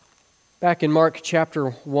Back in Mark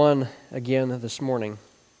chapter 1 again this morning,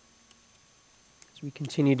 as we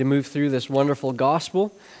continue to move through this wonderful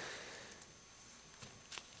gospel.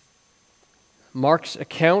 Mark's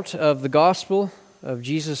account of the gospel of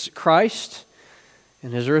Jesus Christ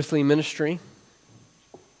and his earthly ministry.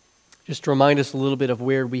 Just to remind us a little bit of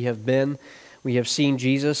where we have been. We have seen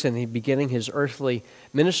Jesus and he beginning his earthly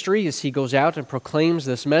ministry as he goes out and proclaims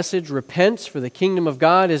this message: repent, for the kingdom of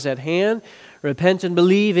God is at hand. Repent and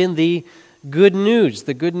believe in the good news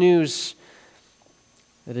that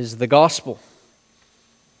is the gospel.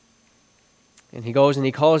 And he goes and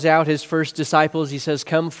he calls out his first disciples. He says,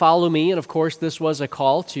 "Come, follow me." And of course, this was a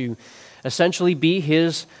call to essentially be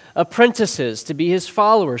his apprentices, to be his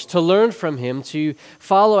followers, to learn from him, to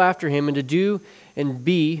follow after him, and to do and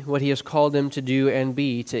be what he has called them to do and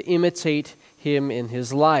be, to imitate him in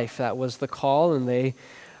his life. That was the call, and they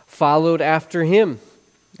followed after him.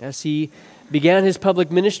 As he began his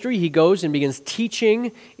public ministry, he goes and begins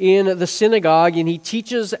teaching in the synagogue, and he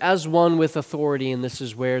teaches as one with authority. And this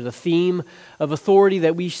is where the theme of authority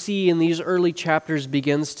that we see in these early chapters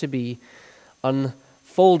begins to be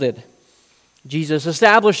unfolded. Jesus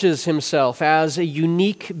establishes himself as a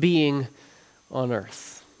unique being on earth.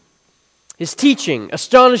 His teaching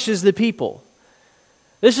astonishes the people.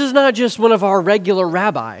 This is not just one of our regular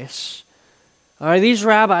rabbis. All right, these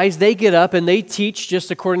rabbis, they get up and they teach just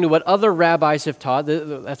according to what other rabbis have taught.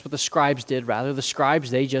 That's what the scribes did, rather. The scribes,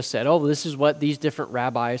 they just said, oh, this is what these different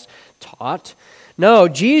rabbis taught. No,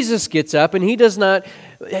 Jesus gets up and he does not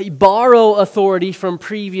borrow authority from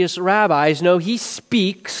previous rabbis. No, he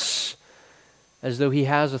speaks as though he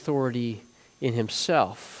has authority in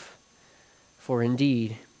himself. For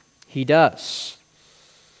indeed, he does.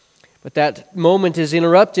 But that moment is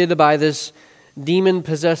interrupted by this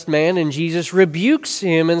demon-possessed man, and Jesus rebukes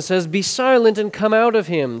him and says, "Be silent and come out of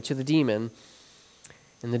him," to the demon.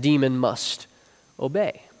 And the demon must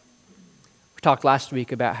obey. We talked last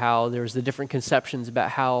week about how there's the different conceptions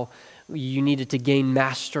about how you needed to gain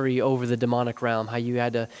mastery over the demonic realm, how you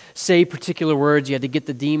had to say particular words, you had to get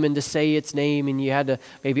the demon to say its name, and you had to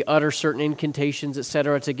maybe utter certain incantations,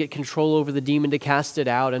 etc., to get control over the demon to cast it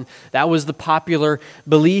out. And that was the popular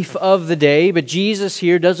belief of the day. But Jesus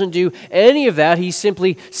here doesn't do any of that. He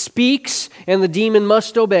simply speaks, and the demon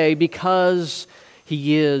must obey because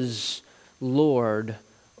he is Lord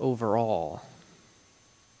over all.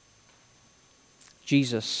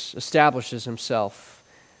 Jesus establishes himself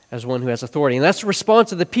as one who has authority. And that's the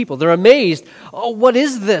response of the people. They're amazed. "Oh, what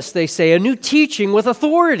is this?" they say. "A new teaching with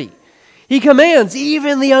authority. He commands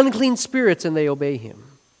even the unclean spirits, and they obey him."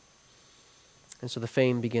 And so the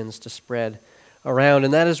fame begins to spread around.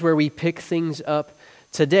 And that is where we pick things up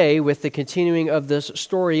today with the continuing of this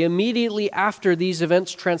story. Immediately after these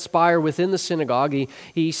events transpire within the synagogue,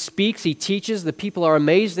 he speaks, he teaches. The people are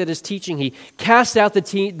amazed at his teaching. He casts out the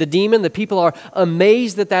demon. The people are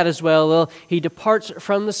amazed at that as well. Well, he departs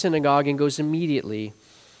from the synagogue and goes immediately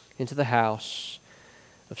into the house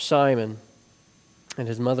of Simon and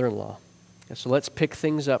his mother-in-law. And so let's pick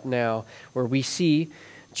things up now where we see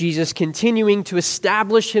Jesus continuing to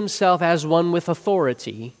establish himself as one with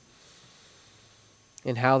authority,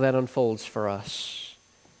 and how that unfolds for us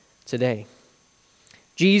today.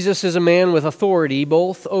 Jesus is a man with authority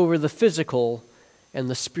both over the physical and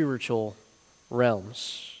the spiritual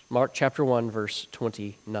realms. Mark chapter 1, verse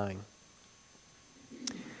 29.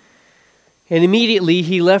 "And immediately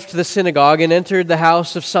he left the synagogue and entered the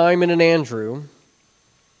house of Simon and Andrew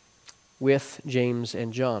with James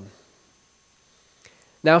and John.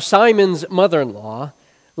 Now Simon's mother-in-law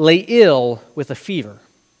lay ill with a fever.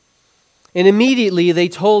 And immediately they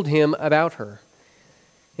told him about her.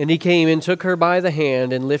 And he came and took her by the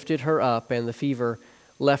hand and lifted her up, and the fever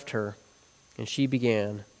left her, and she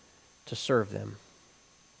began to serve them."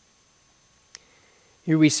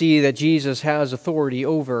 Here we see that Jesus has authority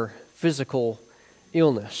over physical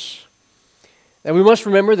illness. And we must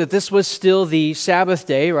remember that this was still the Sabbath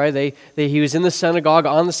day, right? He was in the synagogue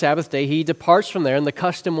on the Sabbath day. He departs from there, and the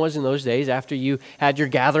custom was in those days, after you had your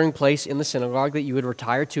gathering place in the synagogue, that you would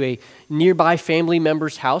retire to a nearby family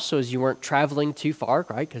member's house, so as you weren't traveling too far,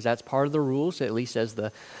 right? Because that's part of the rules, at least as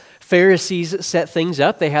the Pharisees set things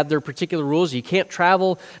up. They had their particular rules. You can't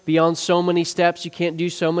travel beyond so many steps. You can't do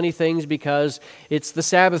so many things because it's the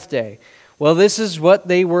Sabbath day. Well, this is what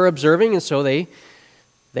they were observing, and so they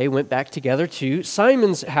went back together to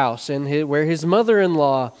Simon's house and where his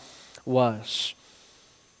mother-in-law was.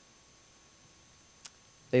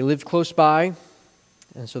 They lived close by,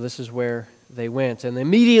 and so this is where they went. And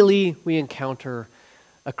immediately we encounter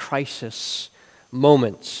a crisis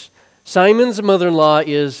moment. Simon's mother-in-law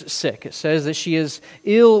is sick. It says that she is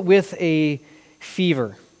ill with a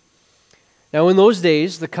fever. Now, in those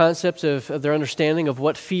days, the concepts of their understanding of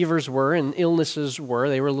what fevers were and illnesses were,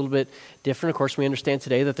 they were a little bit different. Of course, we understand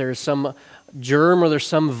today that there is some germ or there's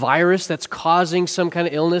some virus that's causing some kind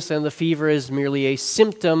of illness, and the fever is merely a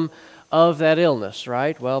symptom of that illness,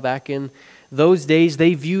 right? Well, back in those days,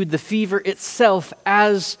 they viewed the fever itself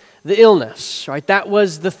as the illness, right? That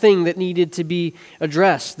was the thing that needed to be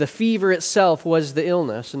addressed. The fever itself was the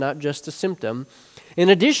illness and not just a symptom. And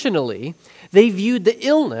additionally, they viewed the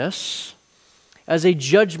illness as a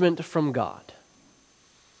judgment from God.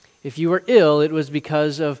 If you were ill, it was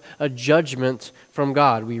because of a judgment from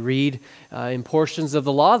God. We read in portions of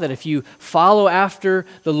the law that if you follow after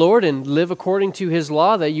the Lord and live according to His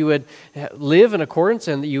law, that you would live in accordance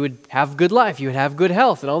and that you would have good life, you would have good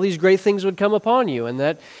health, and all these great things would come upon you. And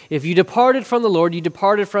that if you departed from the Lord, you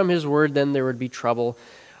departed from His word, then there would be trouble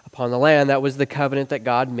upon the land. That was the covenant that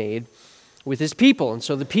God made with His people. And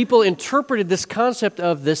so the people interpreted this concept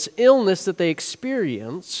of this illness that they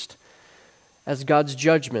experienced as God's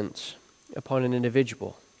judgment upon an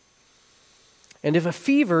individual. And if a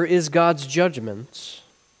fever is God's judgment,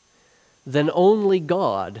 then only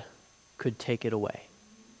God could take it away.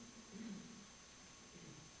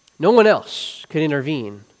 No one else could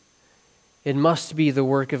intervene. It must be the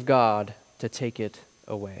work of God to take it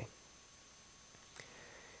away.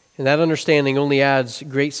 And that understanding only adds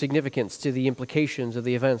great significance to the implications of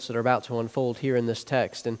the events that are about to unfold here in this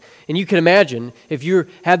text. And you can imagine, if you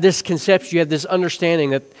had this conception, you had this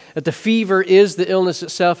understanding that the fever is the illness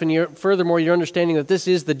itself, and furthermore, you're understanding that this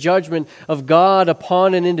is the judgment of God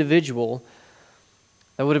upon an individual,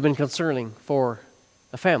 that would have been concerning for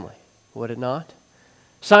a family, would it not?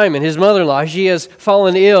 Simon, his mother-in-law, she has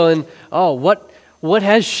fallen ill, and what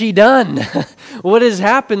has she done? What has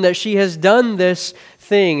happened that she has done this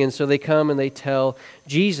thing? And so they come and they tell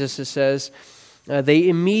Jesus. It says they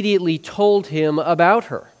immediately told him about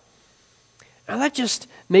her. Now that just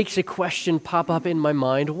makes a question pop up in my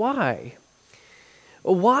mind. Why?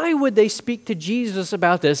 Why would they speak to Jesus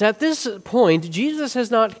about this? At this point, Jesus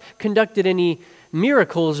has not conducted any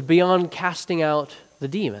miracles beyond casting out the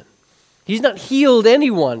demon. He's not healed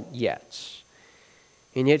anyone yet.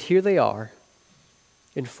 And yet here they are,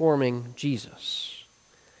 informing Jesus.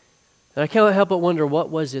 And I cannot help but wonder, what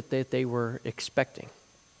was it that they were expecting?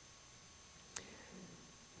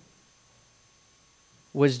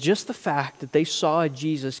 Was just the fact that they saw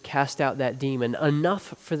Jesus cast out that demon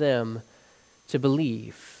enough for them to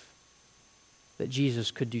believe that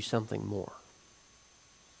Jesus could do something more?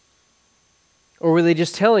 Or were they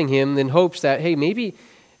just telling him in hopes that, hey, maybe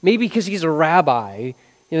because he's a rabbi,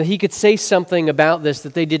 he could say something about this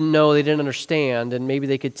that they didn't know, they didn't understand, and maybe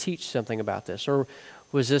they could teach something about this? Or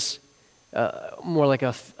was this more like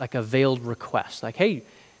a veiled request, like, hey,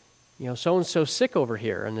 so-and-so sick over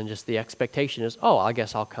here, and then just the expectation is, I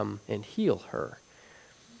guess I'll come and heal her.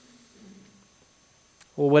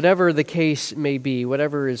 Well, whatever the case may be,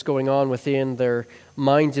 whatever is going on within their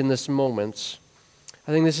minds in this moment,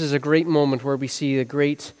 I think this is a great moment where we see the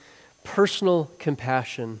great personal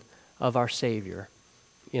compassion of our Savior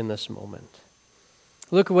in this moment.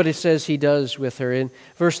 Look at what it says he does with her. In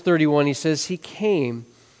verse 31, he says, he came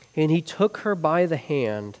and he took her by the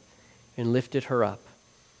hand and lifted her up,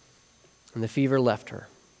 and the fever left her.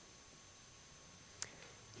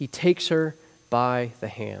 He takes her by the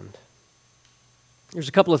hand. There's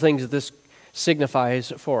a couple of things that this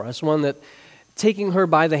signifies for us. One, that taking her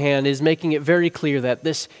by the hand is making it very clear that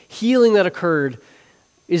this healing that occurred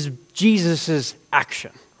is Jesus'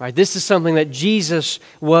 action. Right? This is something that Jesus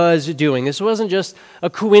was doing. This wasn't just a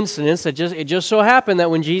coincidence. It just so happened that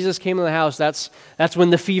when Jesus came in the house, that's when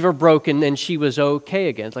the fever broke and she was okay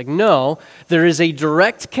again. It's like, no, there is a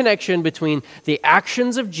direct connection between the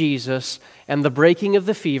actions of Jesus and the breaking of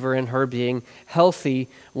the fever and her being healthy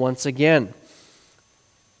once again.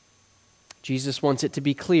 Jesus wants it to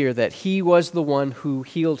be clear that he was the one who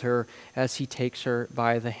healed her as he takes her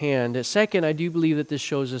by the hand. Second, I do believe that this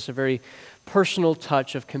shows us a very personal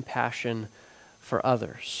touch of compassion for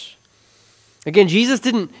others. Again, Jesus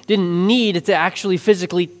didn't need to actually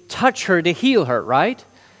physically touch her to heal her, right?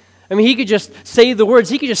 I mean, he could just say the words,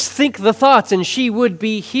 he could just think the thoughts, and she would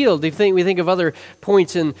be healed. We think of other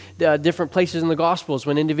points in different places in the Gospels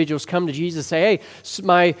when individuals come to Jesus and say,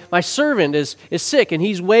 hey, my servant is sick, and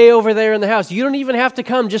he's way over there in the house. You don't even have to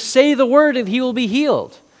come. Just say the word, and he will be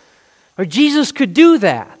healed. Or Jesus could do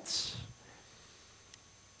that.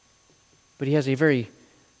 But he has a very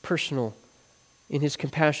personal, in his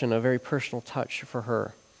compassion, a very personal touch for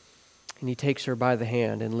her. And he takes her by the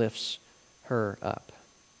hand and lifts her up.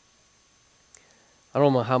 I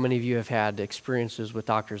don't know how many of you have had experiences with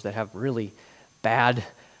doctors that have really bad,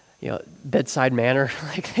 bedside manner.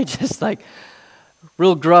 Like they just like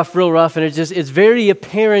real gruff, real rough, and it's very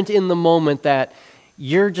apparent in the moment that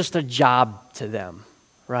you're just a job to them,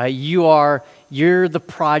 right? You're the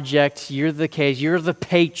project, you're the case, you're the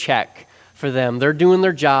paycheck for them. They're doing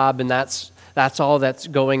their job, and that's all that's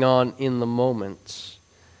going on in the moment.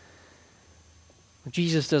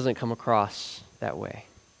 Jesus doesn't come across that way.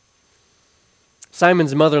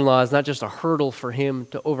 Simon's mother-in-law is not just a hurdle for him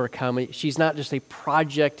to overcome. She's not just a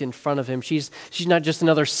project in front of him. She's not just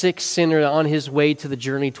another sick sinner on his way to the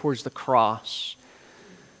journey towards the cross.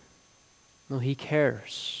 No, he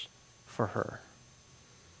cares for her.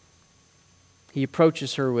 He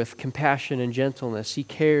approaches her with compassion and gentleness. He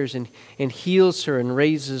cares and heals her and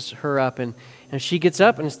raises her up. And she gets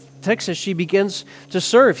up, and the text says she begins to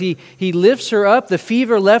serve. He lifts her up. The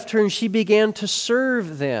fever left her, and she began to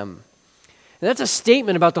serve them. And that's a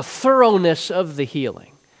statement about the thoroughness of the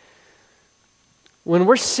healing. When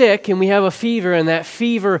we're sick and we have a fever and that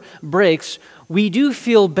fever breaks, we do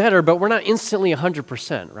feel better, but we're not instantly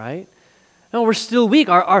 100%, right? No, we're still weak.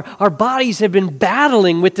 Our bodies have been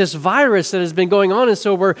battling with this virus that has been going on, and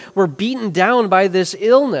so we're beaten down by this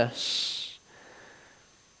illness.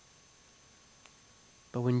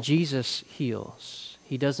 But when Jesus heals,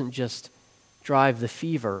 he doesn't just drive the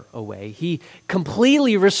fever away. He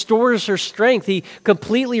completely restores her strength. He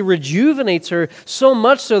completely rejuvenates her, so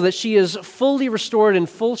much so that she is fully restored in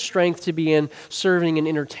full strength to begin serving and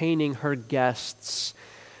entertaining her guests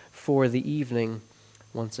for the evening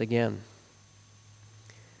once again.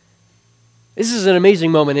 This is an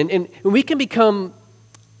amazing moment, and we can become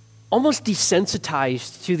almost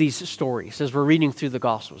desensitized to these stories as we're reading through the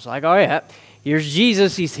Gospels. Like, oh yeah, here's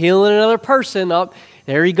Jesus, he's healing another person. Oh,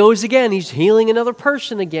 there he goes again, he's healing another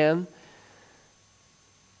person again.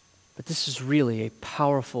 But this is really a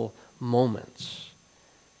powerful moment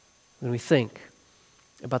when we think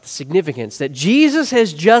about the significance that Jesus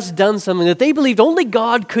has just done something that they believed only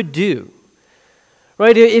God could do.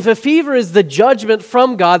 Right? If a fever is the judgment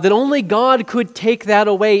from God, then only God could take that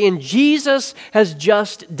away, and Jesus has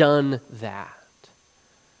just done that.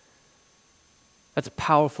 That's a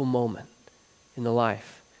powerful moment in the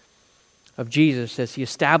life of Jesus as he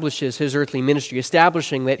establishes his earthly ministry,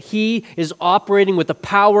 establishing that he is operating with the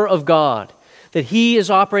power of God, that he is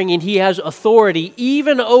operating and he has authority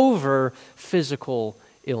even over physical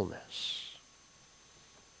illness.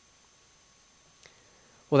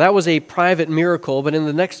 Well, that was a private miracle, but in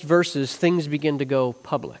the next verses, things begin to go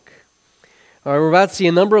public. All right, we're about to see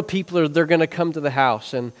a number of people, they're going to come to the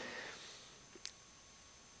house. And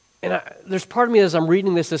there's part of me as I'm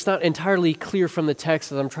reading this that's not entirely clear from the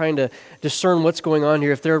text as I'm trying to discern what's going on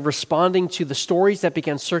here. If they're responding to the stories that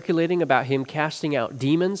began circulating about him casting out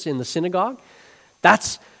demons in the synagogue,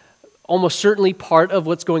 that's almost certainly part of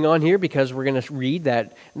what's going on here, because we're going to read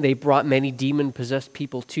that they brought many demon-possessed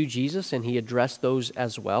people to Jesus and he addressed those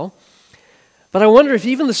as well. But I wonder if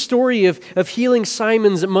even the story of healing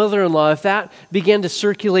Simon's mother-in-law, if that began to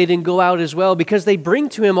circulate and go out as well, because they bring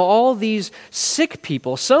to him all these sick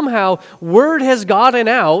people. Somehow word has gotten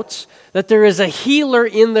out that there is a healer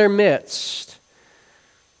in their midst.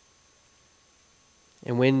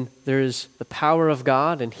 And when there is the power of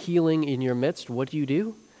God and healing in your midst, what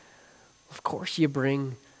do? Of course you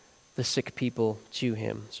bring the sick people to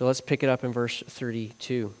him. So let's pick it up in verse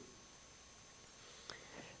 32.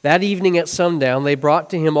 That evening at sundown, they brought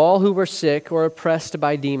to him all who were sick or oppressed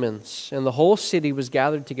by demons, and the whole city was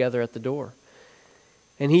gathered together at the door.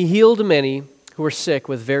 And he healed many who were sick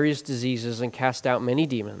with various diseases and cast out many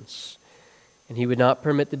demons. And he would not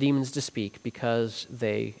permit the demons to speak because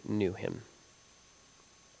they knew him.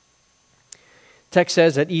 Text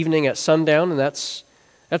says at evening at sundown, and that's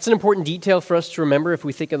an important detail for us to remember if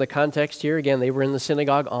we think of the context here. Again, they were in the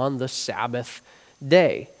synagogue on the Sabbath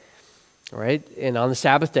day. All right, and on the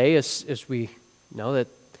Sabbath day, as we know, that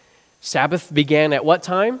Sabbath began at what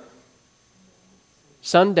time?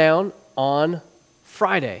 Sundown on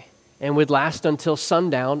Friday, and would last until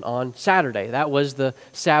sundown on Saturday. That was the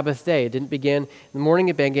Sabbath day. It didn't begin in the morning,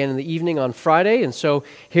 it began in the evening on Friday, and so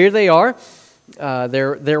here they are.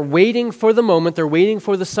 They're waiting for the moment, they're waiting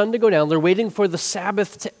for the sun to go down, they're waiting for the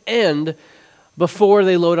Sabbath to end before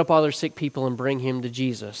they load up all their sick people and bring him to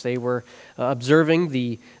Jesus. They were observing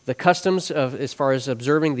the customs as far as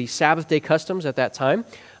observing the Sabbath day customs at that time,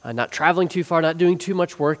 not traveling too far, not doing too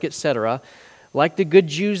much work, etc. Like the good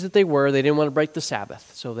Jews that they were, they didn't want to break the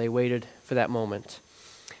Sabbath, so they waited for that moment.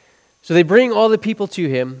 So they bring all the people to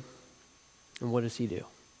him, and what does he do?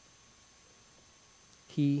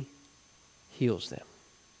 He heals them.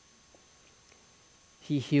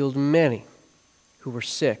 He healed many who were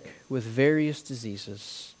sick with various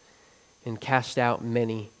diseases and cast out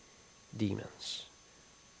many demons.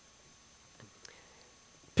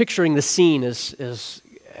 Picturing the scene is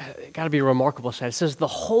got to be a remarkable sight. It says the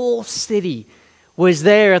whole city was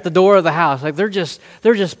there at the door of the house. Like they're just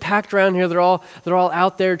packed around here. They're all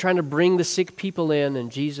out there trying to bring the sick people in,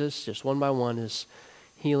 and Jesus, just one by one, is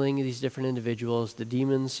healing these different individuals. The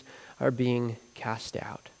demons are being cast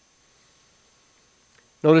out.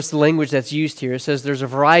 Notice the language that's used here. It says there's a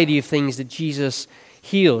variety of things that Jesus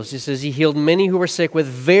heals. It says he healed many who were sick with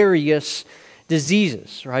various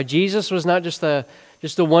diseases. Right? Jesus was not just a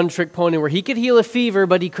one-trick pony where he could heal a fever,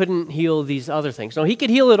 but he couldn't heal these other things. No, he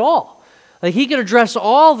could heal it all. Like he could address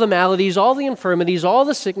all the maladies, all the infirmities, all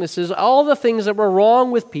the sicknesses, all the things that were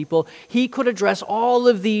wrong with people. He could address all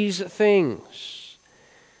of these things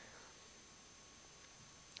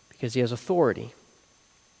because he has authority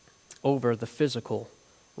over the physical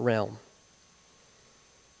realm.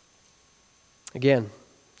 Again,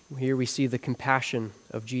 here we see the compassion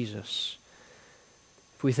of Jesus.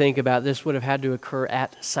 If we think about this, would have had to occur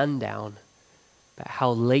at sundown, about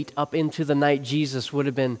how late up into the night Jesus would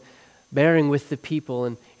have been bearing with the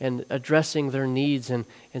people and addressing their needs and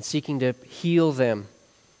seeking to heal them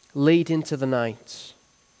late into the night.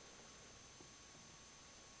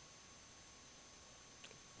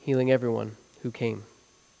 Healing everyone who came.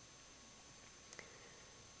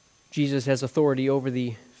 Jesus has authority over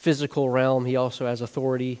the physical realm. He also has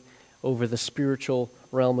authority over the spiritual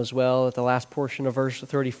realm as well. At the last portion of verse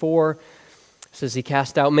 34, it says he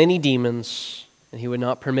cast out many demons, and he would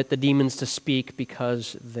not permit the demons to speak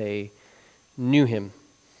because they knew him.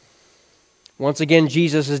 Once again,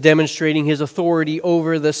 Jesus is demonstrating his authority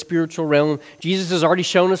over the spiritual realm. Jesus has already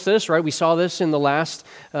shown us this, right? We saw this in the last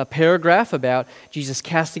paragraph about Jesus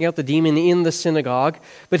casting out the demon in the synagogue.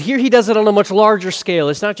 But here he does it on a much larger scale.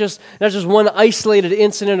 It's not just one isolated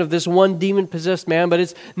incident of this one demon-possessed man, but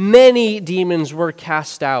it's many demons were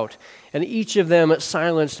cast out, and each of them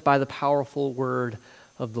silenced by the powerful word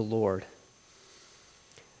of the Lord.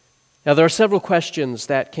 Now, there are several questions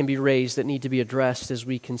that can be raised that need to be addressed as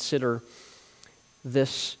we consider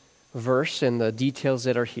this verse and the details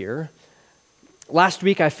that are here. Last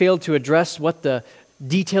week I failed to address what the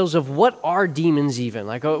details of what are demons even.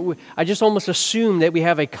 I just almost assume that we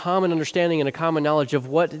have a common understanding and a common knowledge of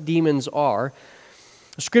what demons are.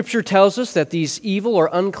 Scripture tells us that these evil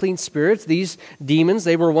or unclean spirits, these demons,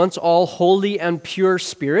 they were once all holy and pure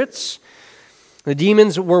spirits. The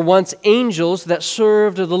demons were once angels that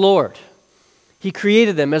served the Lord. He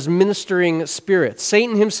created them as ministering spirits.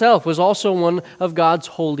 Satan himself was also one of God's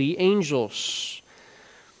holy angels.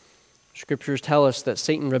 Scriptures tell us that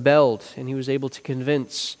Satan rebelled, and he was able to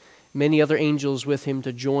convince many other angels with him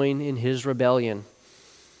to join in his rebellion.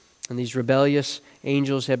 And these rebellious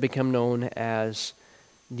angels have become known as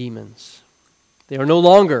demons. They are no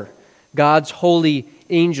longer God's holy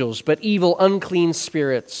angels, but evil, unclean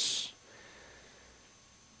spirits.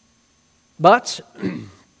 But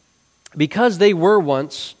because they were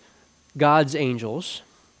once God's angels,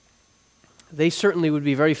 they certainly would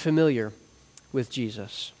be very familiar with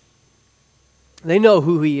Jesus. They know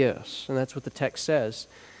who he is, and that's what the text says.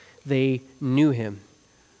 They knew him.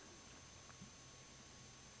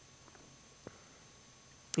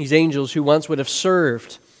 These angels who once would have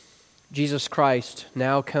served Jesus Christ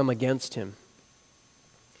now come against him,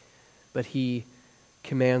 but he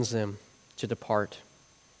commands them to depart.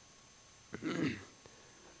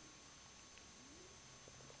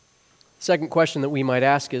 Second question that we might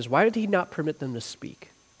ask is, why did he not permit them to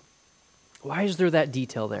speak? Why is there that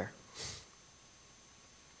detail there?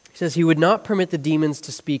 He says he would not permit the demons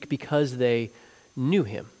to speak because they knew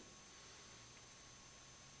him.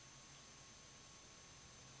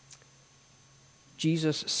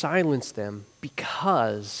 Jesus silenced them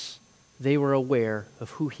because they were aware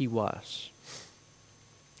of who he was.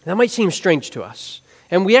 That might seem strange to us.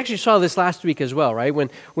 And we actually saw this last week as well, right? When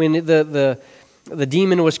the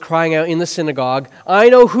demon was crying out in the synagogue, "I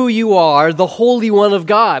know who you are, the Holy One of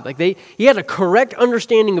God." He had a correct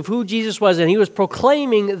understanding of who Jesus was, and he was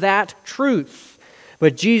proclaiming that truth.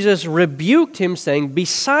 But Jesus rebuked him, saying, "Be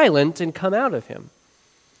silent and come out of him."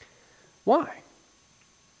 Why?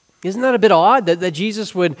 Isn't that a bit odd that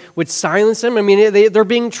Jesus would silence them? I mean, they're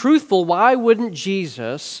being truthful. Why wouldn't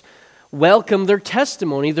Jesus welcome their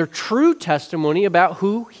testimony, their true testimony about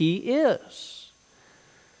who he is?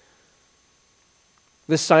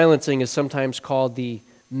 This silencing is sometimes called the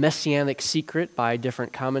messianic secret by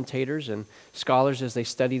different commentators and scholars as they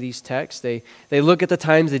study these texts. They look at the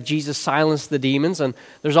times that Jesus silenced the demons, and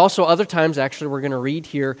there's also other times, actually, we're going to read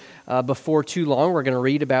here before too long. We're going to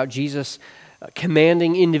read about Jesus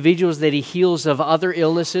commanding individuals that he heals of other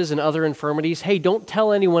illnesses and other infirmities. Hey, don't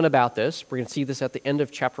tell anyone about this. We're going to see this at the end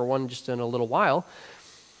of chapter 1 just in a little while.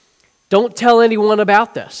 Don't tell anyone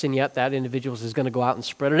about this. And yet that individual is going to go out and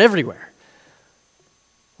spread it everywhere.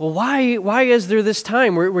 Well, why is there this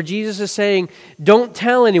time where Jesus is saying, don't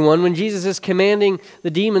tell anyone, when Jesus is commanding the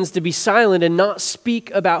demons to be silent and not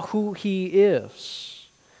speak about who he is?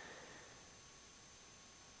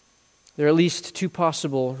 There are at least two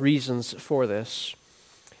possible reasons for this.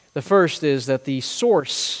 The first is that the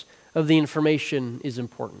source of the information is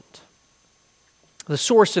important. The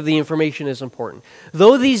source of the information is important.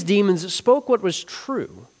 Though these demons spoke what was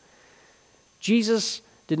true, Jesus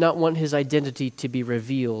did not want his identity to be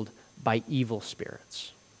revealed by evil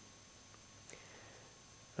spirits.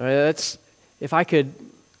 All right, if I could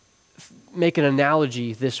make an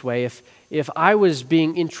analogy this way, if I was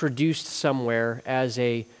being introduced somewhere as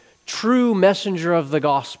a true messenger of the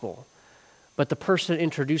gospel, but the person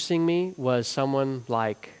introducing me was someone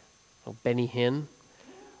like Benny Hinn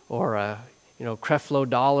or Creflo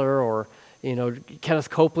Dollar or Kenneth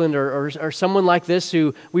Copeland or someone like this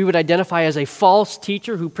who we would identify as a false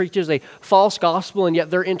teacher who preaches a false gospel, and yet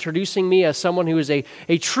they're introducing me as someone who is a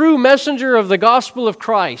true messenger of the gospel of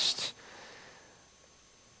Christ.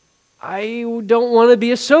 I don't want to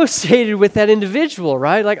be associated with that individual,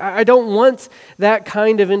 right? Like, I don't want that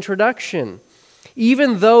kind of introduction.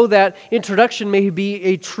 Even though that introduction may be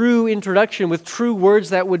a true introduction with true words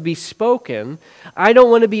that would be spoken, I don't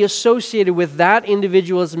want to be associated with that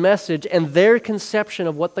individual's message and their conception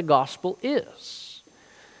of what the gospel is.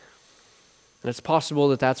 And it's possible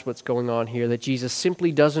that that's what's going on here, that Jesus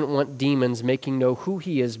simply doesn't want demons making know who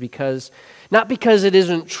he is not because it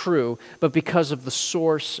isn't true, but because of the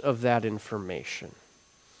source of that information.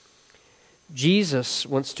 Jesus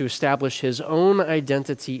wants to establish his own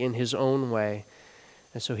identity in his own way,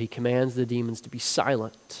 and so he commands the demons to be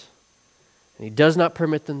silent. And he does not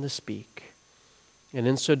permit them to speak. And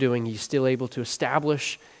in so doing, he's still able to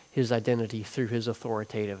establish his identity through his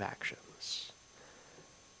authoritative actions.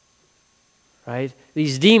 Right?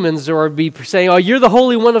 These demons are be saying, oh, you're the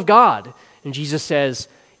Holy One of God. And Jesus says,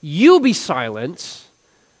 you be silent.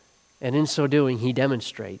 And in so doing, he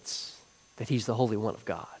demonstrates that he's the Holy One of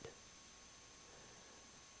God.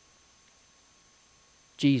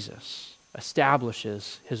 Jesus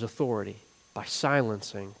establishes his authority by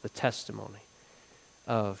silencing the testimony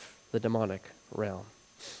of the demonic realm.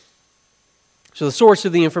 So the source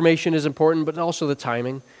of the information is important, but also the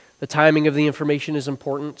timing. The timing of the information is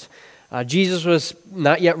important. Jesus was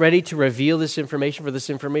not yet ready to reveal this information, for this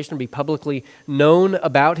information to be publicly known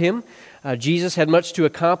about him. Jesus had much to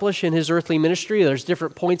accomplish in his earthly ministry. There's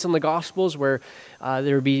different points in the Gospels where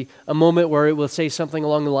there would be a moment where it will say something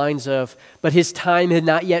along the lines of, but his time had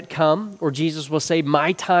not yet come, or Jesus will say,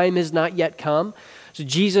 my time has not yet come. So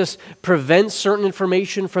Jesus prevents certain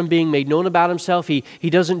information from being made known about himself. He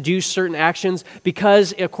doesn't do certain actions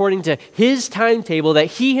because according to his timetable that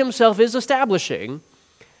he himself is establishing,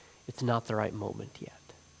 it's not the right moment yet.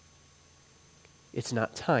 It's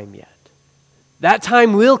not time yet. That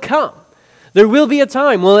time will come. There will be a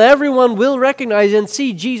time when everyone will recognize and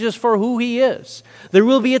see Jesus for who he is. There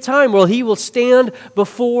will be a time where he will stand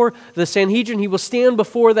before the Sanhedrin, he will stand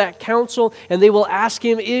before that council, and they will ask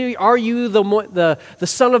him, are you the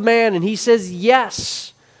Son of Man? And he says,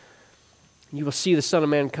 yes. You will see the Son of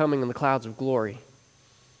Man coming in the clouds of glory.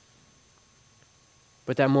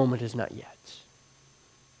 But that moment is not yet.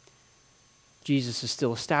 Jesus is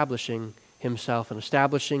still establishing himself and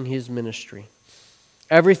establishing his ministry.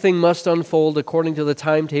 Everything must unfold according to the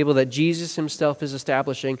timetable that Jesus himself is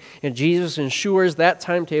establishing, and Jesus ensures that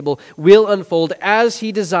timetable will unfold as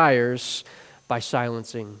he desires by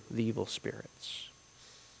silencing the evil spirits.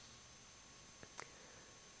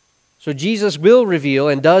 So Jesus will reveal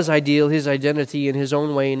and does reveal his identity in his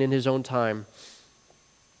own way and in his own time.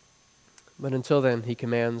 But until then, he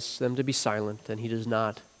commands them to be silent, and he does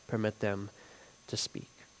not permit them to speak.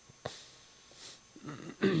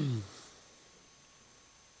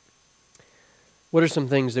 What are some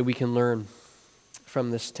things that we can learn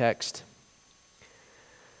from this text?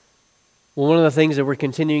 Well, one of the things that we're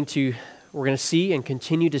going to see and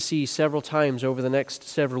continue to see several times over the next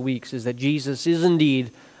several weeks is that Jesus is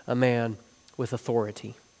indeed a man with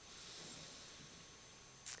authority.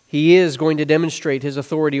 He is going to demonstrate his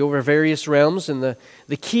authority over various realms, and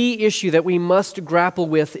the key issue that we must grapple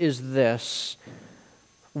with is this.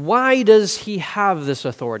 Why does he have this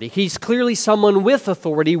authority? He's clearly someone with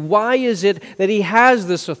authority. Why is it that he has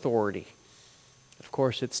this authority? Of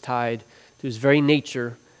course, it's tied to his very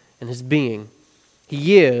nature and his being.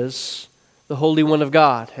 He is the Holy One of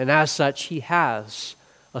God, and as such, he has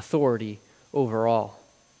authority overall.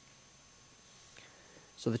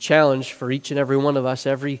 So the challenge for each and every one of us,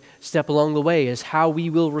 every step along the way, is how we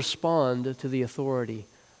will respond to the authority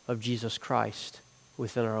of Jesus Christ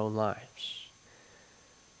within our own lives.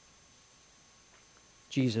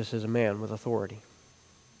 Jesus is a man with authority.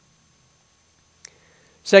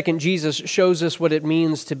 Second, Jesus shows us what it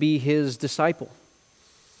means to be his disciple.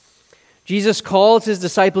 Jesus calls his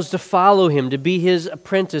disciples to follow him, to be his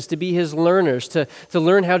apprentice, to be his learners, to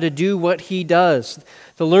learn how to do what he does,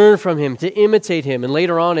 to learn from him, to imitate him. And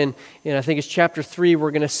later on in I think it's chapter 3,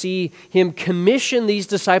 we're going to see him commission these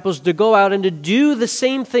disciples to go out and to do the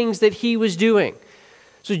same things that he was doing.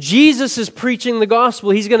 So Jesus is preaching the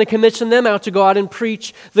gospel. He's going to commission them out to go out and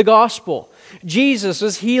preach the gospel. Jesus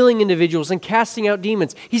is healing individuals and casting out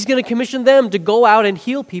demons. He's going to commission them to go out and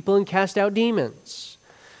heal people and cast out demons.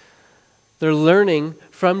 They're learning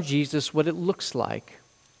from Jesus what it looks like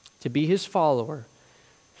to be his follower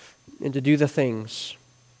and to do the things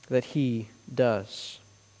that he does.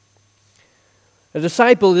 A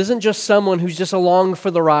disciple isn't just someone who's just along for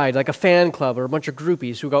the ride, like a fan club or a bunch of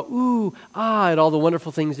groupies who go, ooh, ah, at all the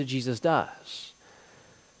wonderful things that Jesus does.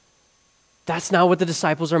 That's not what the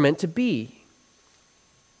disciples are meant to be.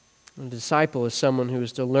 A disciple is someone who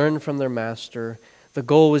is to learn from their master. The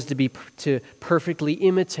goal is to perfectly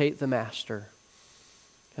imitate the master.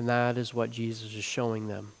 And that is what Jesus is showing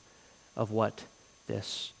them of what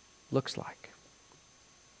this looks like.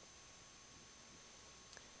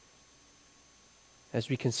 As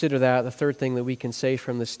we consider that, the third thing that we can say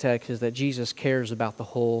from this text is that Jesus cares about the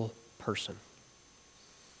whole person.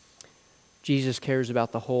 Jesus cares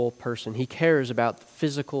about the whole person. He cares about the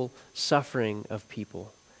physical suffering of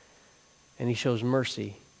people. And he shows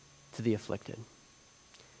mercy to the afflicted.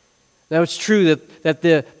 Now, it's true that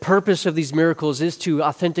the purpose of these miracles is to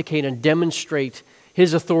authenticate and demonstrate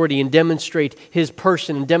his authority and demonstrate his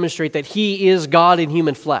person and demonstrate that he is God in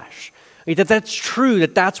human flesh. That's true,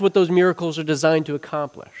 that's what those miracles are designed to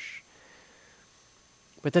accomplish.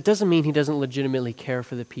 But that doesn't mean he doesn't legitimately care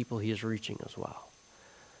for the people he is reaching as well.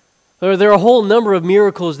 There are a whole number of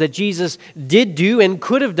miracles that Jesus did do and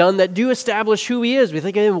could have done that do establish who he is. We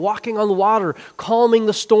think of him walking on the water, calming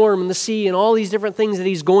the storm and the sea, and all these different things that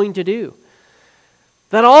he's going to do.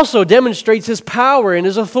 That also demonstrates his power and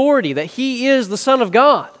his authority, that he is the Son of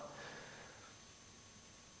God.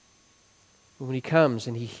 But when he comes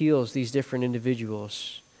and he heals these different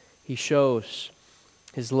individuals, he shows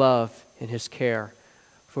his love and his care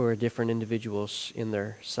for different individuals in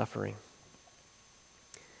their suffering.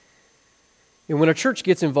 And when a church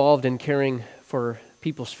gets involved in caring for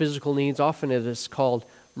people's physical needs, often it is called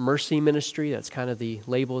mercy ministry. That's kind of the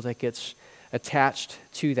label that gets attached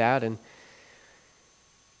to that. And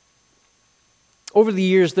over the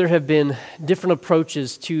years, there have been different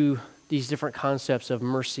approaches to these different concepts of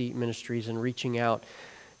mercy ministries and reaching out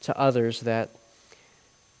to others that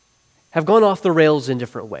have gone off the rails in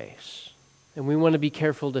different ways. And we want to be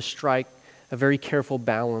careful to strike a very careful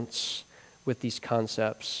balance with these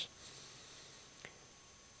concepts.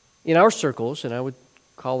 In our circles, and I would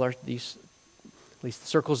call these, at least the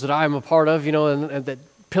circles that I'm a part of, and that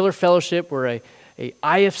Pillar Fellowship, we're a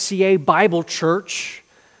IFCA Bible church,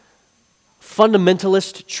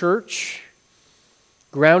 fundamentalist church,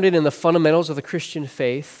 grounded in the fundamentals of the Christian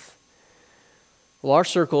faith. Well, our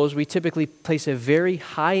circles, we typically place a very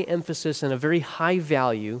high emphasis and a very high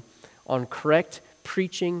value on correct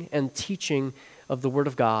preaching and teaching of the Word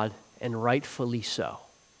of God, and rightfully so.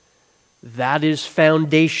 That is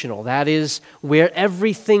foundational. That is where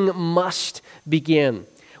everything must begin.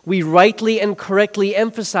 We rightly and correctly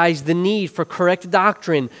emphasize the need for correct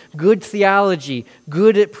doctrine, good theology,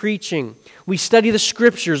 good at preaching. We study the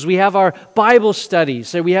Scriptures. We have our Bible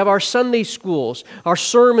studies. We have our Sunday schools. Our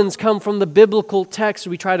sermons come from the biblical text.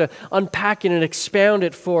 We try to unpack it and expound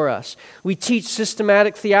it for us. We teach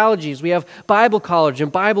systematic theologies. We have Bible college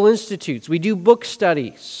and Bible institutes. We do book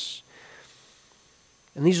studies.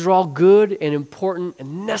 And these are all good and important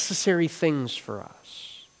and necessary things for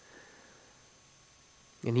us.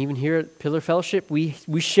 And even here at Pillar Fellowship, we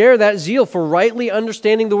share that zeal for rightly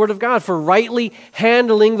understanding the Word of God, for rightly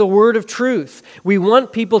handling the Word of truth. We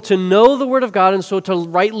want people to know the Word of God and so to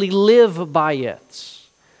rightly live by it.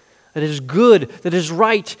 That is good, that is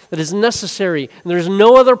right, that is necessary, and there is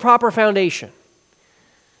no other proper foundation.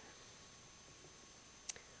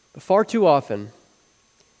 But far too often,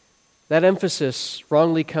 that emphasis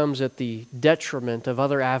wrongly comes at the detriment of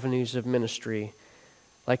other avenues of ministry,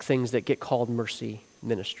 like things that get called mercy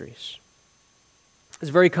ministries. It's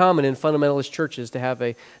very common in fundamentalist churches to have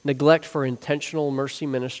a neglect for intentional mercy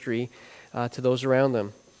ministry to those around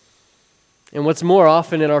them. And what's more,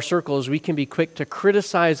 often in our circles, we can be quick to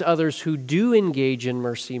criticize others who do engage in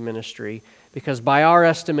mercy ministry because by our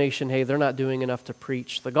estimation, hey, they're not doing enough to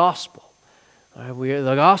preach the gospel.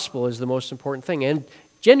 The gospel is the most important thing. And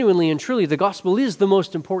genuinely and truly, the gospel is the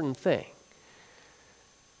most important thing.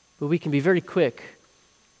 But we can be very quick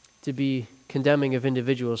to be condemning of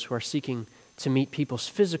individuals who are seeking to meet people's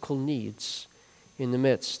physical needs in the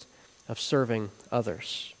midst of serving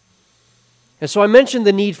others. And so I mentioned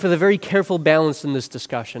the need for the very careful balance in this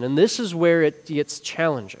discussion, and this is where it gets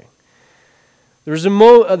challenging. There was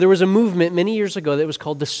a movement many years ago that was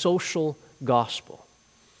called the social gospel.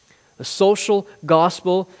 The social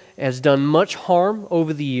gospel has done much harm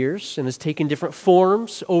over the years and has taken different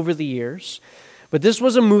forms over the years. But this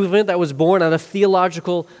was a movement that was born out of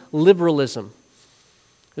theological liberalism.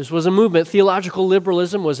 This was a movement. Theological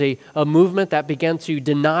liberalism was a movement that began to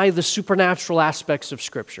deny the supernatural aspects of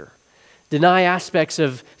Scripture. Deny aspects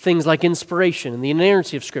of things like inspiration and the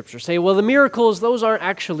inerrancy of Scripture. Say, well, the miracles, those aren't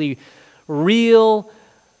actually real.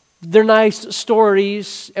 They're nice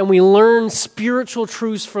stories, and we learn spiritual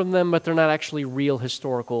truths from them, but they're not actually real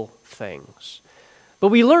historical things. But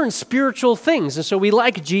we learn spiritual things, and so we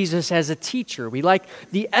like Jesus as a teacher. We like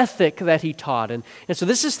the ethic that he taught. And so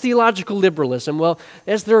this is theological liberalism. Well,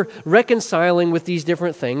 as they're reconciling with these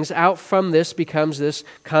different things, out from this becomes this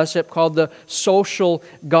concept called the social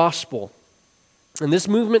gospel. And this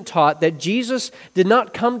movement taught that Jesus did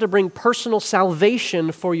not come to bring personal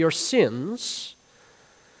salvation for your sins,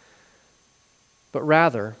 but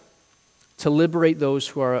rather to liberate those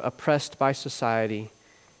who are oppressed by society.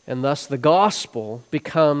 And thus the gospel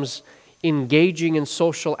becomes engaging in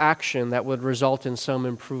social action that would result in some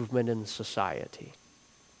improvement in society.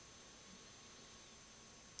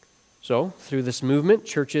 So, through this movement,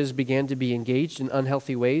 churches began to be engaged in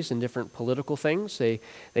unhealthy ways in different political things. They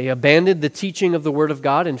abandoned the teaching of the Word of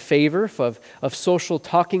God in favor of social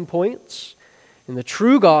talking points. And the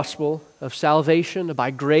true gospel of salvation by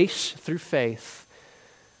grace through faith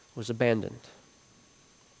was abandoned.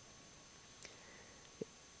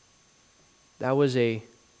 That was a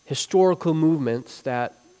historical movement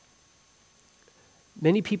that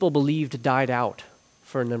many people believed died out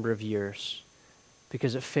for a number of years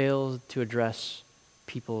because it failed to address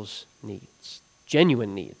people's needs,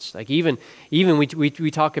 genuine needs. Like even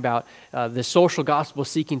we talk about the social gospel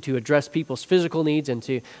seeking to address people's physical needs and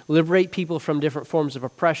to liberate people from different forms of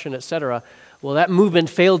oppression, etc. Well, that movement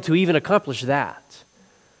failed to even accomplish that.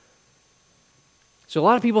 So a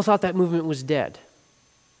lot of people thought that movement was dead.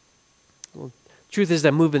 Well, truth is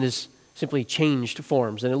that movement has simply changed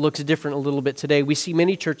forms, and it looks different a little bit today. We see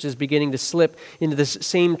many churches beginning to slip into this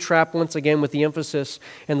same trap once again with the emphasis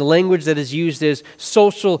and the language that is used as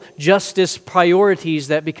social justice priorities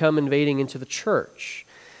that become invading into the church.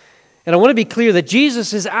 And I want to be clear that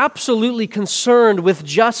Jesus is absolutely concerned with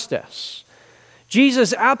justice.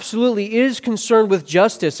 Jesus absolutely is concerned with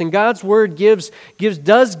justice, and God's Word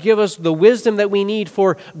does give us the wisdom that we need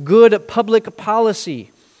for good public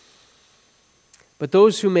policy. But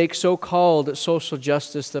those who make so-called social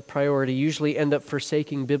justice the priority usually end up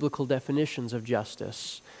forsaking biblical definitions of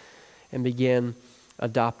justice and begin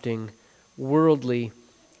adopting worldly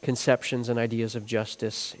conceptions and ideas of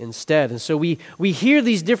justice instead. And so we hear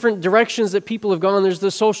these different directions that people have gone. There's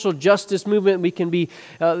the social justice movement. We can be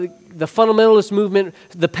the fundamentalist movement.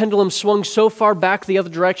 The pendulum swung so far back the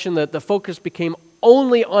other direction that the focus became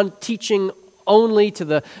only on teaching only to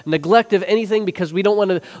the neglect of anything because we don't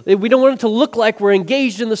want it to look like we're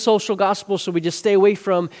engaged in the social gospel, so we just stay away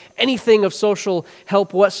from anything of social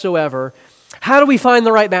help whatsoever. How do we find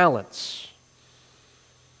the right balance?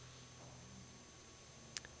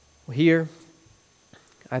 Well, here,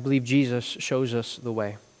 I believe Jesus shows us the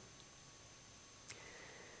way.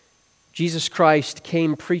 Jesus Christ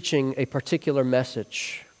came preaching a particular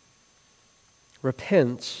message.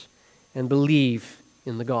 Repent and believe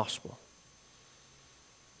in the gospel.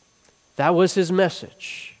 That was his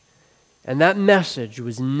message. And that message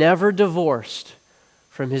was never divorced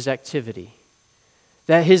from his activity.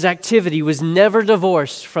 That his activity was never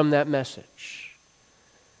divorced from that message.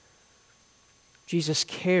 Jesus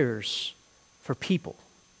cares for people.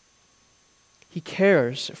 He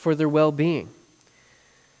cares for their well-being.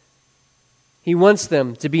 He wants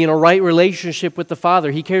them to be in a right relationship with the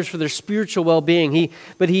Father. He cares for their spiritual well-being.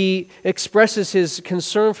 But he expresses his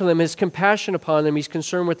concern for them, his compassion upon them. He's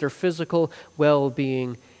concerned with their physical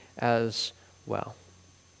well-being as well.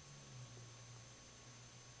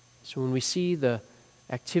 So when we see the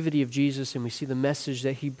activity of Jesus and we see the message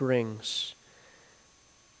that he brings,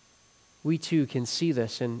 we too can see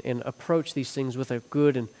this and approach these things with a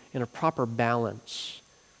good and a proper balance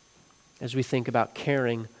as we think about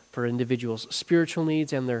caring for individuals' spiritual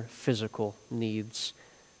needs and their physical needs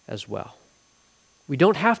as well. We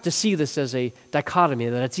don't have to see this as a dichotomy,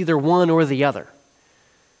 that it's either one or the other.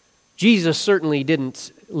 Jesus certainly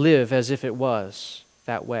didn't live as if it was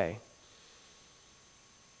that way.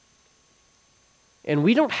 And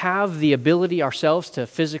we don't have the ability ourselves to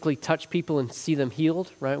physically touch people and see them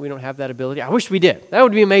healed, right? We don't have that ability. I wish we did. That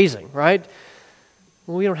would be amazing, right?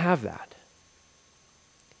 Well, we don't have that.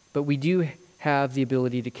 But we do have the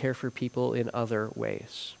ability to care for people in other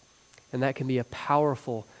ways. And that can be a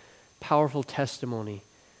powerful, powerful testimony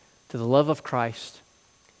to the love of Christ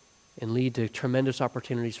and lead to tremendous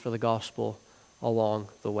opportunities for the gospel along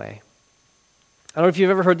the way. I don't know if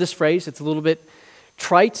you've ever heard this phrase. It's a little bit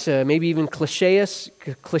trite, maybe even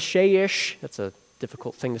cliche-ish. That's a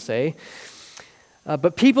difficult thing to say.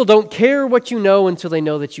 But people don't care what you know until they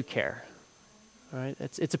know that you care. All right?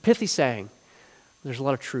 It's a pithy saying. There's a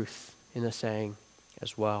lot of truth in the saying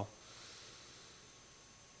as well.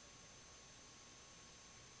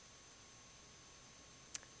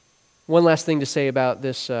 One last thing to say about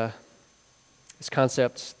this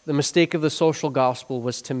concept. The mistake of the social gospel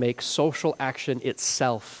was to make social action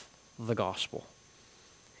itself the gospel.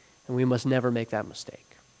 And we must never make that mistake.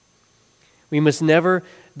 We must never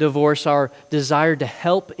divorce our desire to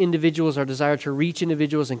help individuals, our desire to reach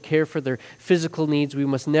individuals and care for their physical needs. We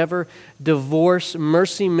must never divorce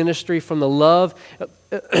mercy ministry from the love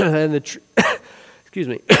and the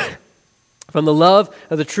from the love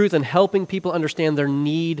of the truth and helping people understand their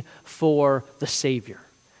need for the Savior.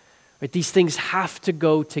 Right? These things have to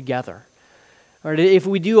go together. Right, if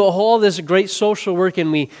we do all this great social work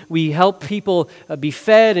and we help people be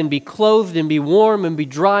fed and be clothed and be warm and be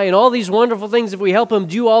dry and all these wonderful things, if we help them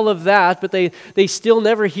do all of that, but they still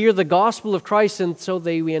never hear the gospel of Christ, and so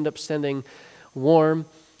we end up sending warm,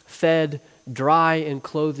 fed, dry, and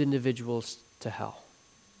clothed individuals to hell.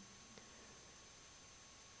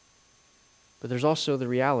 But there's also the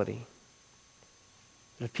reality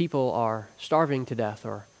that if people are starving to death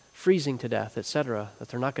or freezing to death, etc., that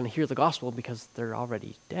they're not going to hear the gospel because they're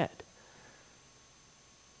already dead.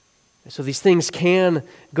 So these things can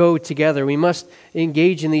go together. We must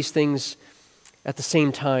engage in these things at the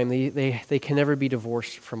same time. They can never be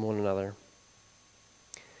divorced from one another.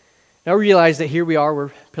 Now realize that here we are,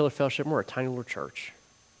 we're Pillar Fellowship, we're a tiny little church.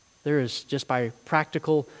 There is, just by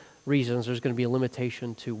practical reasons, there's going to be a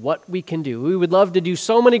limitation to what we can do. We would love to do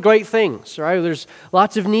so many great things, right? There's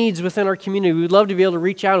lots of needs within our community. We would love to be able to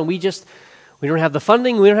reach out, and we don't have the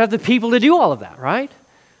funding, we don't have the people to do all of that, right?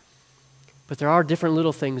 But there are different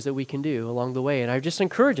little things that we can do along the way, and I just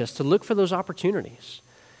encourage us to look for those opportunities,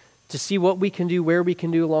 to see what we can do, where we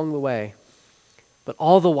can do along the way, but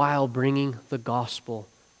all the while bringing the gospel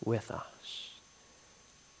with us.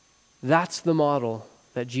 That's the model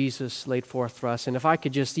that Jesus laid forth for us. And if I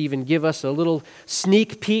could just even give us a little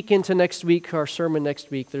sneak peek into next week, our sermon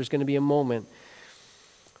next week, there's going to be a moment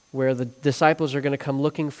where the disciples are going to come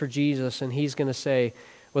looking for Jesus, and he's going to say,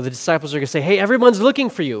 well, the disciples are going to say, hey, everyone's looking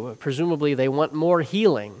for you. Presumably they want more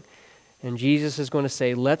healing. And Jesus is going to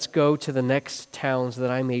say, let's go to the next towns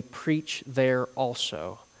that I may preach there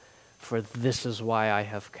also, for this is why I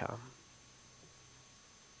have come.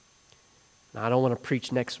 Now, I don't want to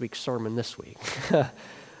preach next week's sermon this week.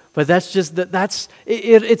 But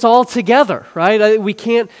it's all together, right? We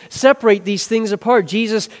can't separate these things apart.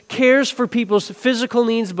 Jesus cares for people's physical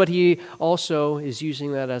needs, but he also is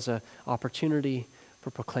using that as an opportunity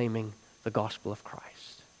for proclaiming the gospel of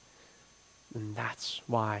Christ. And that's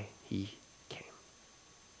why he came.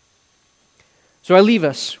 So I leave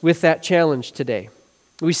us with that challenge today.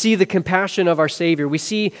 We see the compassion of our Savior. We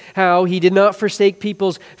see how he did not forsake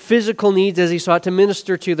people's physical needs as he sought to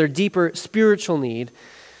minister to their deeper spiritual need.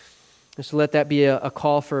 And so let that be a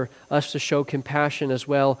call for us to show compassion as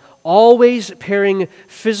well, always pairing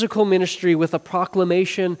physical ministry with a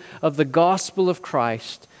proclamation of the gospel of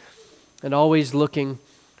Christ, and always looking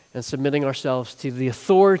and submitting ourselves to the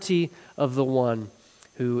authority of the one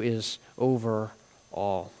who is over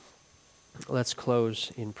all. Let's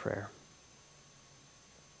close in prayer.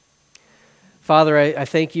 Father, I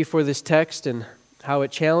thank you for this text and how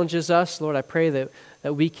it challenges us. Lord, I pray that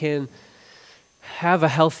we can have a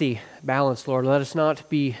healthy balance, Lord. Let us not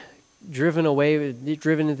be driven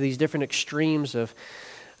into these different extremes of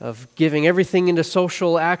giving everything into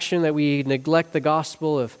social action, that we neglect the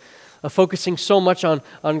gospel, of focusing so much on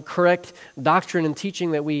correct doctrine and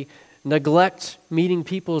teaching that we neglect meeting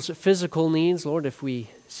people's physical needs. Lord, if we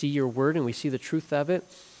see your word and we see the truth of it,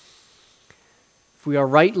 if we are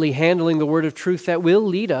rightly handling the word of truth, that will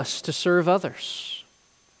lead us to serve others.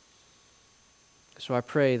 So I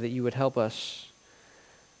pray that you would help us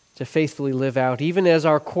to faithfully live out, even as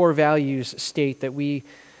our core values state that we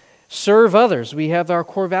serve others. We have our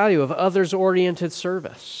core value of others-oriented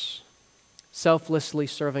service, selflessly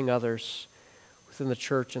serving others within the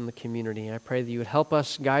church and the community. I pray that you would help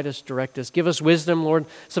us, guide us, direct us, give us wisdom, Lord.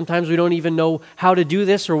 Sometimes we don't even know how to do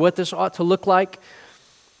this or what this ought to look like.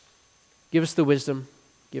 Give us the wisdom,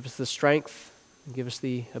 give us the strength, and give us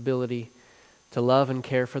the ability to love and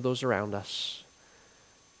care for those around us,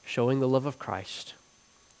 showing the love of Christ,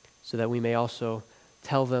 so that we may also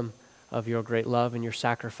tell them of your great love and your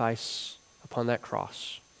sacrifice upon that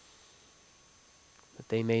cross, that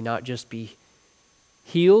they may not just be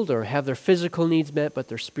healed or have their physical needs met, but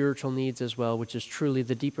their spiritual needs as well, which is truly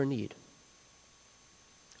the deeper need.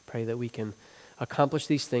 Pray that we can accomplish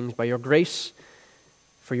these things by your grace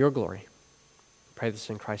for your glory. Pray this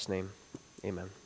in Christ's name. Amen.